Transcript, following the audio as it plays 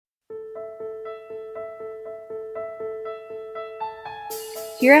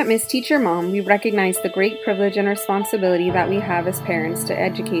Here at Miss Teacher Mom, we recognize the great privilege and responsibility that we have as parents to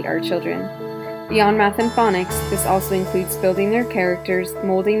educate our children. Beyond math and phonics, this also includes building their characters,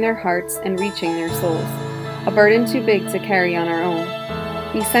 molding their hearts, and reaching their souls, a burden too big to carry on our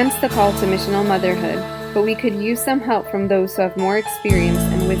own. We sense the call to missional motherhood, but we could use some help from those who have more experience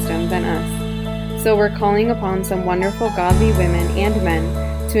and wisdom than us. So we're calling upon some wonderful godly women and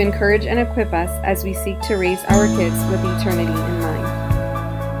men to encourage and equip us as we seek to raise our kids with eternity in mind.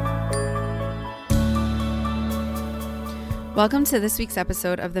 Welcome to this week's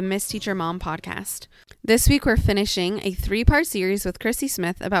episode of the Miss Teacher Mom podcast. This week we're finishing a 3-part series with Chrissy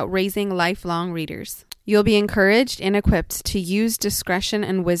Smith about raising lifelong readers. You'll be encouraged and equipped to use discretion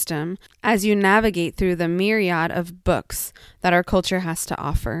and wisdom as you navigate through the myriad of books that our culture has to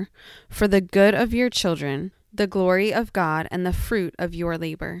offer for the good of your children, the glory of God, and the fruit of your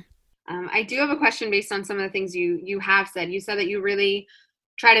labor. I do have a question based on some of the things you have said. You said that you really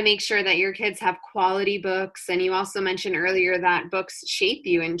try to make sure that your kids have quality books, and you also mentioned earlier that books shape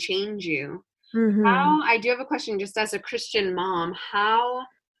you and change you. I do have a question just as a Christian mom. How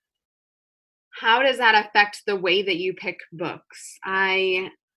does that affect the way that you pick books?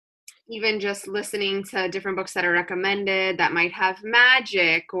 Even just listening to different books that are recommended that might have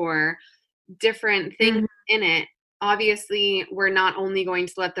magic or different things in it. Obviously, we're not only going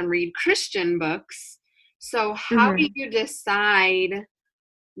to let them read Christian books. So how do you decide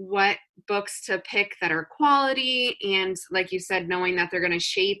what books to pick that are quality, and like you said, knowing that they're going to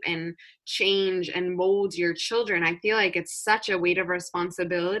shape and change and mold your children? I feel like it's such a weight of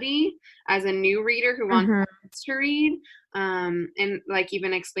responsibility as a new reader who wants to read. And like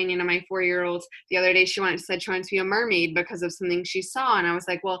even explaining to my 4-year-old the other day, she said she wanted to be a mermaid because of something she saw, and I was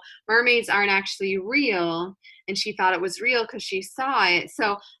like, well, mermaids aren't actually real, and she thought it was real because she saw it.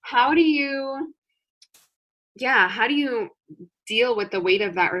 So how do you deal with the weight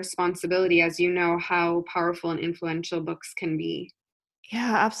of that responsibility as you know how powerful and influential books can be?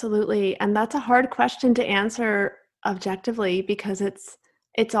 Yeah, absolutely. And that's a hard question to answer objectively because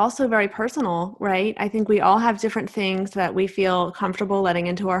it's also very personal, right? I think we all have different things that we feel comfortable letting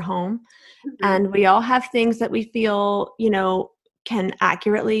into our home. And we all have things that we feel, can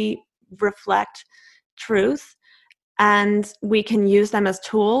accurately reflect truth, and we can use them as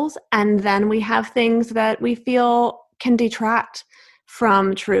tools. And then we have things that we feel can detract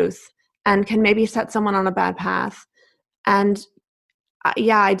from truth and can maybe set someone on a bad path. And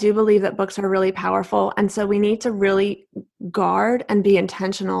I do believe that books are really powerful. And so we need to really guard and be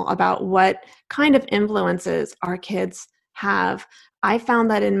intentional about what kind of influences our kids have. I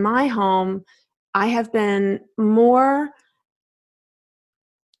found that in my home, I have been more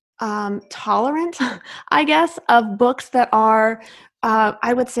tolerant, I guess, of books that are,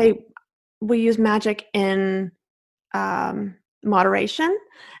 I would say, we use magic in moderation.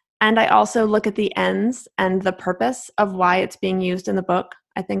 And I also look at the ends and the purpose of why it's being used in the book.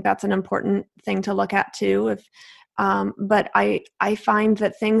 I think that's an important thing to look at too. But I find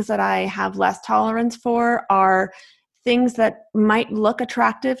that things that I have less tolerance for are things that might look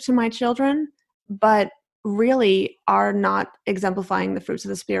attractive to my children, but really are not exemplifying the fruits of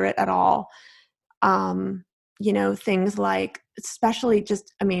the Spirit at all. Things like, especially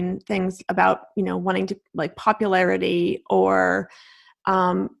things about, wanting to, like, popularity or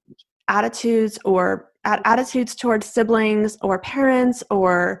attitudes towards siblings or parents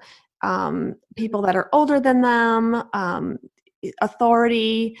or people that are older than them,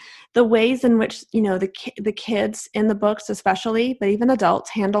 authority, the ways in which, the kids in the books especially, but even adults,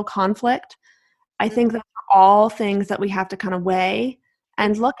 handle conflict. I think that are all things that we have to kind of weigh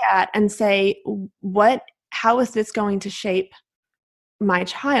and look at and say, how is this going to shape my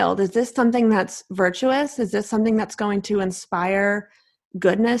child? Is this something that's virtuous? Is this something that's going to inspire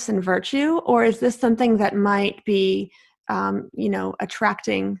goodness and virtue? Or is this something that might be,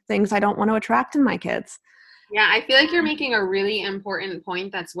 attracting things I don't want to attract in my kids? Yeah, I feel like you're making a really important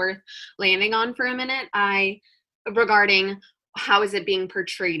point that's worth landing on for a minute. Regarding how is it being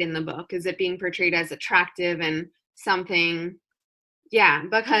portrayed in the book? Is it being portrayed as attractive and something? Yeah,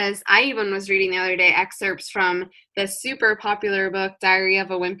 because I even was reading the other day excerpts from the super popular book, Diary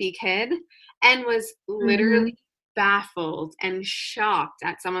of a Wimpy Kid, and was literally baffled and shocked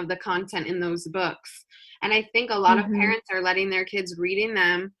at some of the content in those books. And I think a lot of parents are letting their kids read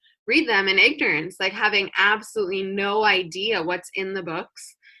them in ignorance, like having absolutely no idea what's in the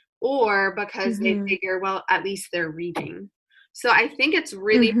books, or because they figure, well, at least they're reading. So I think it's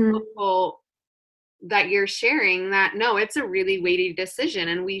really helpful that you're sharing that, no, it's a really weighty decision,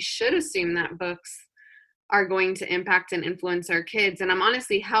 and we should assume that books are going to impact and influence our kids. And I'm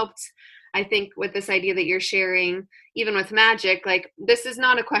honestly helped I think with this idea that you're sharing, even with magic, like this is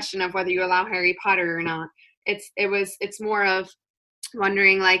not a question of whether you allow Harry Potter or not. It's more of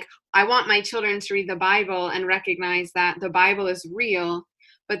wondering, like, I want my children to read the Bible and recognize that the Bible is real,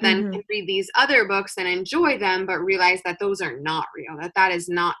 but then Mm-hmm. can read these other books and enjoy them, but realize that those are not real, that is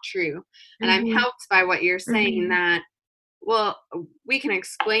not true. And I'm Mm-hmm. helped by what you're saying, Mm-hmm. that, well, we can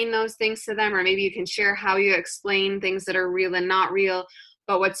explain those things to them, or maybe you can share how you explain things that are real and not real.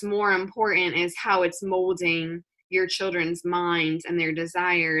 But what's more important is how it's molding your children's minds and their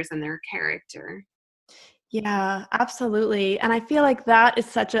desires and their character. Yeah, absolutely. And I feel like that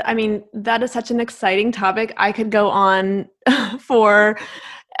is that is such an exciting topic. I could go on for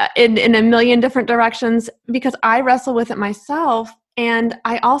in a million different directions because I wrestle with it myself. And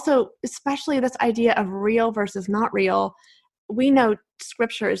I also, especially this idea of real versus not real, we know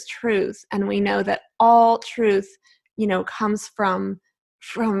scripture is truth, and we know that all truth, comes from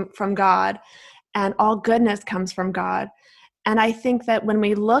God, and all goodness comes from God. And I think that when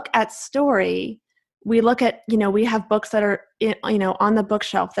we look at story, we look at, we have books that are, on the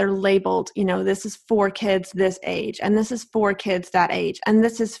bookshelf, they're labeled, this is for kids this age, and this is for kids that age, and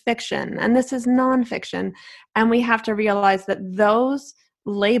this is fiction, and this is nonfiction. And we have to realize that those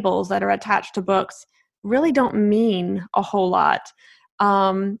labels that are attached to books really don't mean a whole lot.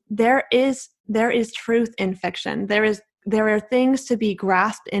 There is truth in fiction. There are things to be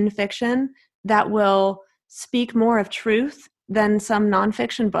grasped in fiction that will speak more of truth than some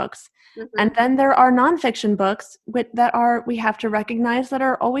nonfiction books. Mm-hmm. And then there are nonfiction books we have to recognize that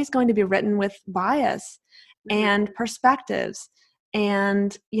are always going to be written with bias Mm-hmm. and perspectives.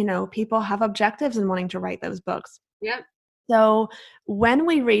 And, people have objectives in wanting to write those books. Yep. So when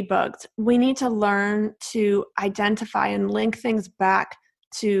we read books, we need to learn to identify and link things back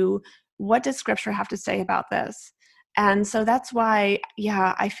to what does scripture have to say about this? And so that's why,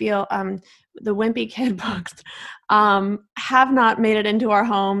 I feel the Wimpy Kid books have not made it into our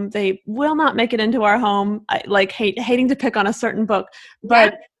home. They will not make it into our home. Hating to pick on a certain book,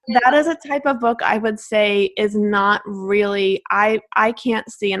 but that is a type of book I would say is not really, I can't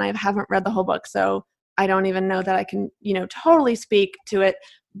see, and I haven't read the whole book, so I don't even know that I can, totally speak to it.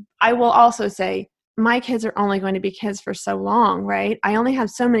 I will also say my kids are only going to be kids for so long, right? I only have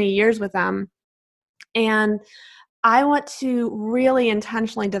so many years with them. And I want to really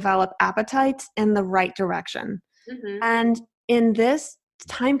intentionally develop appetites in the right direction. Mm-hmm. And in this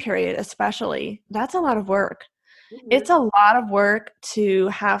time period, especially, that's a lot of work. Mm-hmm. It's a lot of work to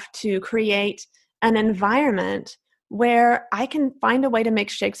have to create an environment where I can find a way to make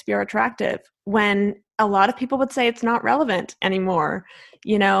Shakespeare attractive when a lot of people would say it's not relevant anymore,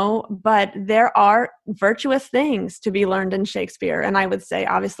 but there are virtuous things to be learned in Shakespeare. And I would say,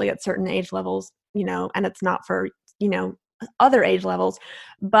 obviously, at certain age levels, and it's not for, other age levels,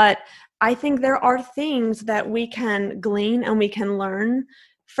 but I think there are things that we can glean and we can learn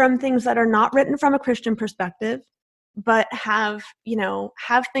from things that are not written from a Christian perspective, but have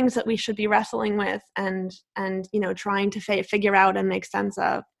things that we should be wrestling with and trying to figure out and make sense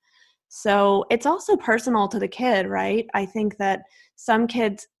of. So it's also personal to the kid, right? I think that some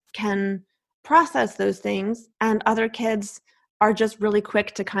kids can process those things, and other kids are just really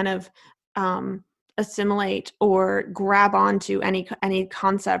quick to kind of assimilate or grab onto any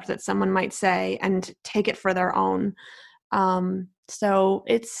concept that someone might say and take it for their own. So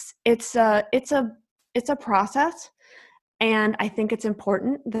it's a process. And I think it's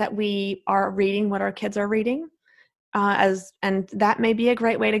important that we are reading what our kids are reading, and that may be a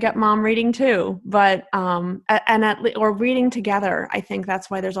great way to get mom reading too. But or reading together. I think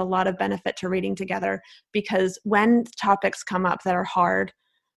that's why there's a lot of benefit to reading together, because when topics come up that are hard,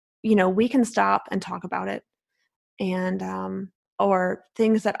 we can stop and talk about it, and or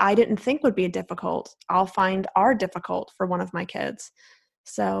things that I didn't think would be difficult, I'll find are difficult for one of my kids.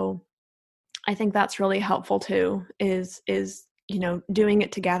 So I think that's really helpful too, is doing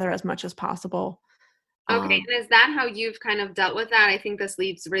it together as much as possible. Okay, and is that how you've kind of dealt with that? I think this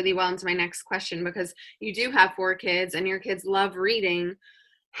leads really well into my next question, because you do have 4 kids and your kids love reading.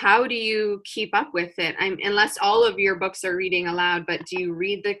 How do you keep up with it? Unless all of your books are reading aloud, but do you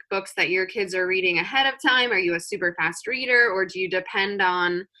read the books that your kids are reading ahead of time? Are you a super fast reader, or do you depend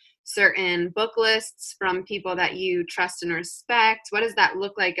on certain book lists from people that you trust and respect? What does that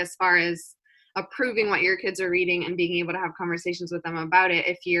look like as far as approving what your kids are reading and being able to have conversations with them about it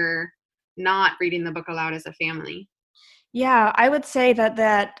if you're not reading the book aloud as a family? Yeah, I would say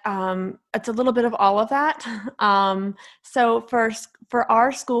that it's a little bit of all of that. So for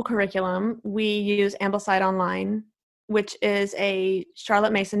our school curriculum, we use Ambleside Online, which is a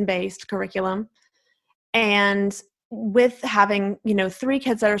Charlotte Mason based curriculum. And with having, 3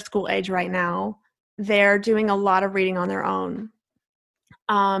 kids that are school age right now, they're doing a lot of reading on their own.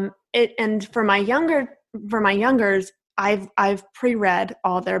 And for my youngers, I've pre-read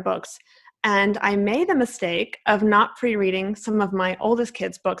all their books, and I made the mistake of not pre-reading some of my oldest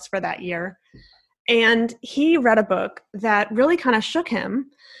kids' books for that year. And he read a book that really kind of shook him.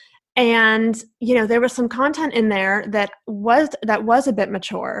 And, there was some content in there that was a bit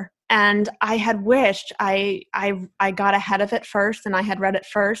mature. And I had wished I got ahead of it first and I had read it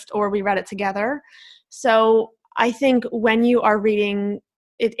first, or we read it together. So I think when you are reading,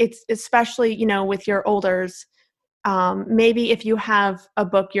 it's especially, with your olders, maybe if you have a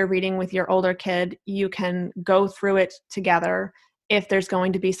book you're reading with your older kid, you can go through it together if there's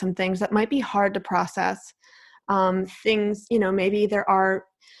going to be some things that might be hard to process. Things, maybe there are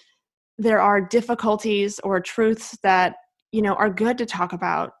difficulties or truths that, are good to talk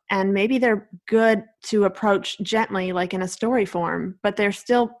about, and maybe they're good to approach gently, like in a story form, but they're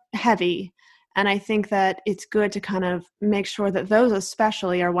still heavy. And I think that it's good to kind of make sure that those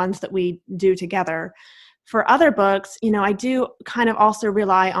especially are ones that we do together. For other books, I do kind of also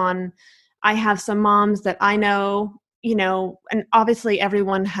rely on, I have some moms that I know, and obviously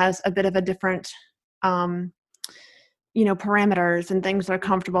everyone has a bit of a different, parameters and things they're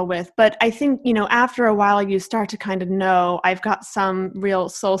comfortable with. But I think, after a while you start to kind of know, I've got some real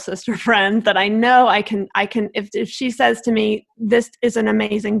soul sister friend that I know I can, if she says to me, this is an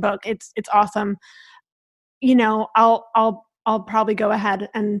amazing book, it's awesome, I'll probably go ahead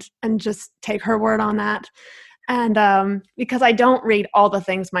and just take her word on that. And because I don't read all the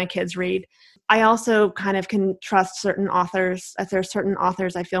things my kids read, I also kind of can trust certain authors. If there's certain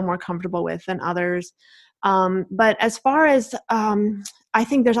authors I feel more comfortable with than others. But as far as, I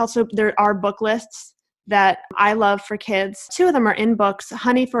think there are book lists that I love for kids. 2 of them are in books: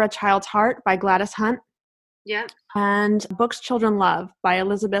 Honey for a Child's Heart by Gladys Hunt. Yeah. And Books Children Love by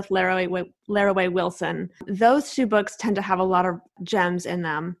Elizabeth Laraway Wilson. Those 2 books tend to have a lot of gems in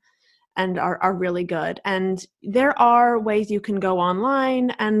them and are really good. And there are ways you can go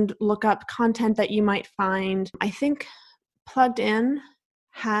online and look up content that you might find. I think PluggedIn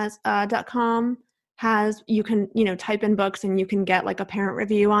has .com has, you can, type in books and you can get like a parent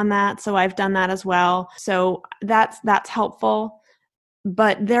review on that. So I've done that as well. So that's helpful.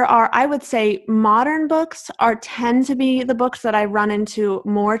 But there are, I would say, modern books tend to be the books that I run into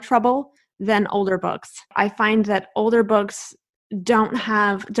more trouble than older books. I find that older books don't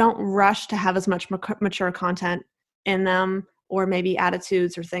rush to have as much mature content in them, or maybe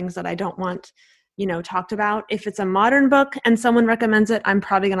attitudes or things that I don't want, talked about. If it's a modern book and someone recommends it, I'm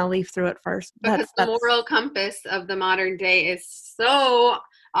probably going to leaf through it first. Because the moral compass of the modern day is so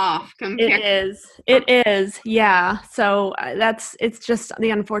off compared. It is. Yeah. So it's just the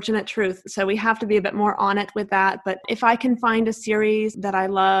unfortunate truth. So we have to be a bit more on it with that. But if I can find a series that I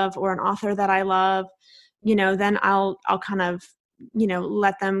love or an author that I love, then I'll kind of,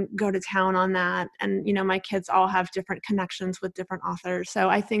 let them go to town on that. And, my kids all have different connections with different authors. So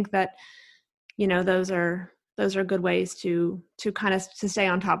I think that, those are good ways to kind of to stay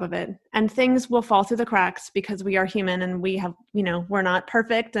on top of it. And things will fall through the cracks because we are human and we have, we're not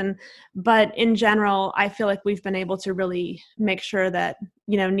perfect. But in general, I feel like we've been able to really make sure that,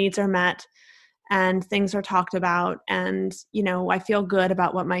 needs are met and things are talked about. And, I feel good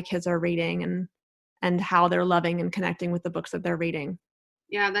about what my kids are reading and how they're loving and connecting with the books that they're reading.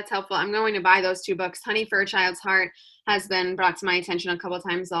 Yeah, that's helpful. I'm going to buy those 2 books. Honey for a Child's Heart has been brought to my attention a couple of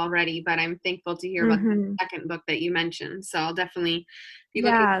times already, but I'm thankful to hear about the second book that you mentioned. So I'll definitely be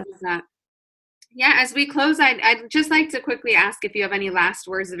looking at that. Yeah, as we close, I'd just like to quickly ask if you have any last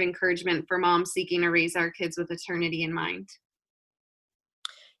words of encouragement for moms seeking to raise our kids with eternity in mind.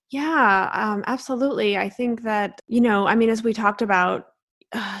 Yeah, absolutely. I think that, as we talked about,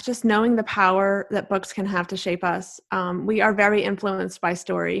 just knowing the power that books can have to shape us. We are very influenced by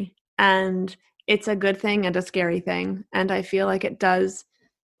story, and it's a good thing and a scary thing. And I feel like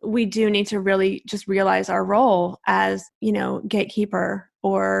we do need to really just realize our role as, gatekeeper,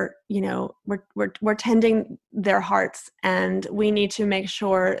 or, we're tending their hearts, and we need to make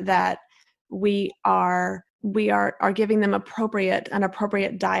sure that we are giving them an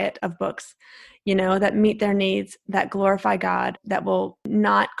appropriate diet of books, that meet their needs, that glorify God, that will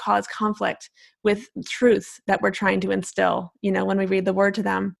not cause conflict with truths that we're trying to instill, when we read the word to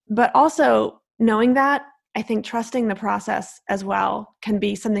them. But also knowing that, I think trusting the process as well can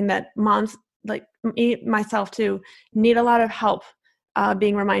be something that moms, like me, myself too, need a lot of help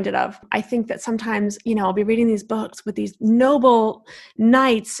being reminded of. I think that sometimes, I'll be reading these books with these noble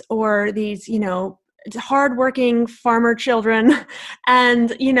knights or these, hardworking farmer children,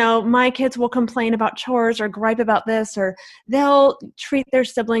 and my kids will complain about chores or gripe about this, or they'll treat their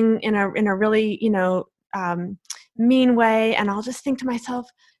sibling in a really mean way, and I'll just think to myself,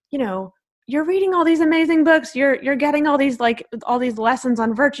 you're reading all these amazing books, you're getting all these lessons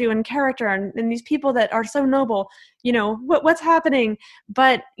on virtue and character, and these people that are so noble, what's happening?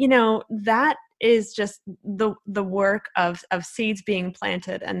 But that is just the work of seeds being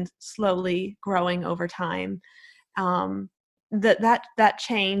planted and slowly growing over time. That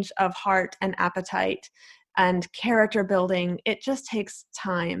change of heart and appetite and character building, it just takes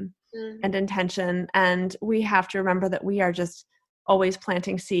time and intention. And we have to remember that we are just always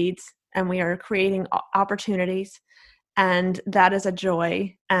planting seeds, and we are creating opportunities. And that is a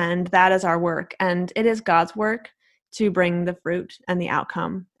joy, and that is our work. And it is God's work to bring the fruit and the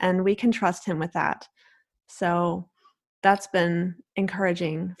outcome, and we can trust him with that. So that's been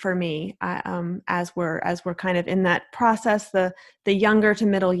encouraging for me as we're kind of in that process, the younger to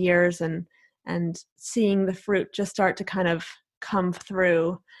middle years, and seeing the fruit just start to kind of come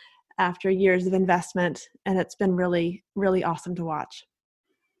through after years of investment. And it's been really, really awesome to watch.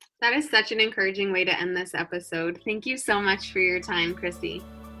 That is such an encouraging way to end this episode. Thank you so much for your time, Chrissy.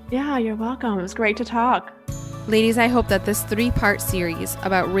 Yeah, you're welcome. It was great to talk. Ladies, I hope that this 3-part series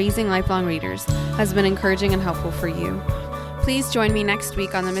about raising lifelong readers has been encouraging and helpful for you. Please join me next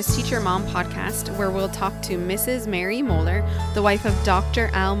week on the Miss Teacher Mom podcast, where we'll talk to Mrs. Mary Moeller, the wife of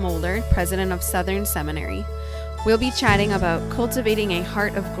Dr. Al Moeller, president of Southern Seminary. We'll be chatting about cultivating a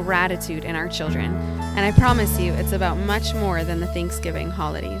heart of gratitude in our children, and I promise you it's about much more than the Thanksgiving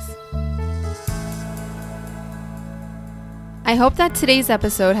holidays. I hope that today's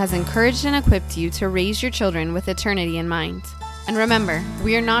episode has encouraged and equipped you to raise your children with eternity in mind. And remember,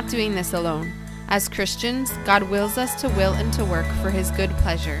 we are not doing this alone. As Christians, God wills us to will and to work for his good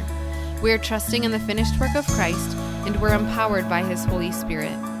pleasure. We are trusting in the finished work of Christ, and we're empowered by his Holy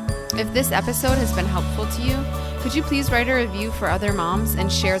Spirit. If this episode has been helpful to you, could you please write a review for other moms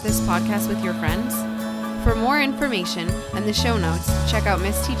and share this podcast with your friends? For more information and the show notes, check out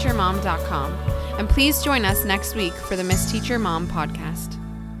missteachermom.com. And please join us next week for the Miss Teacher Mom podcast.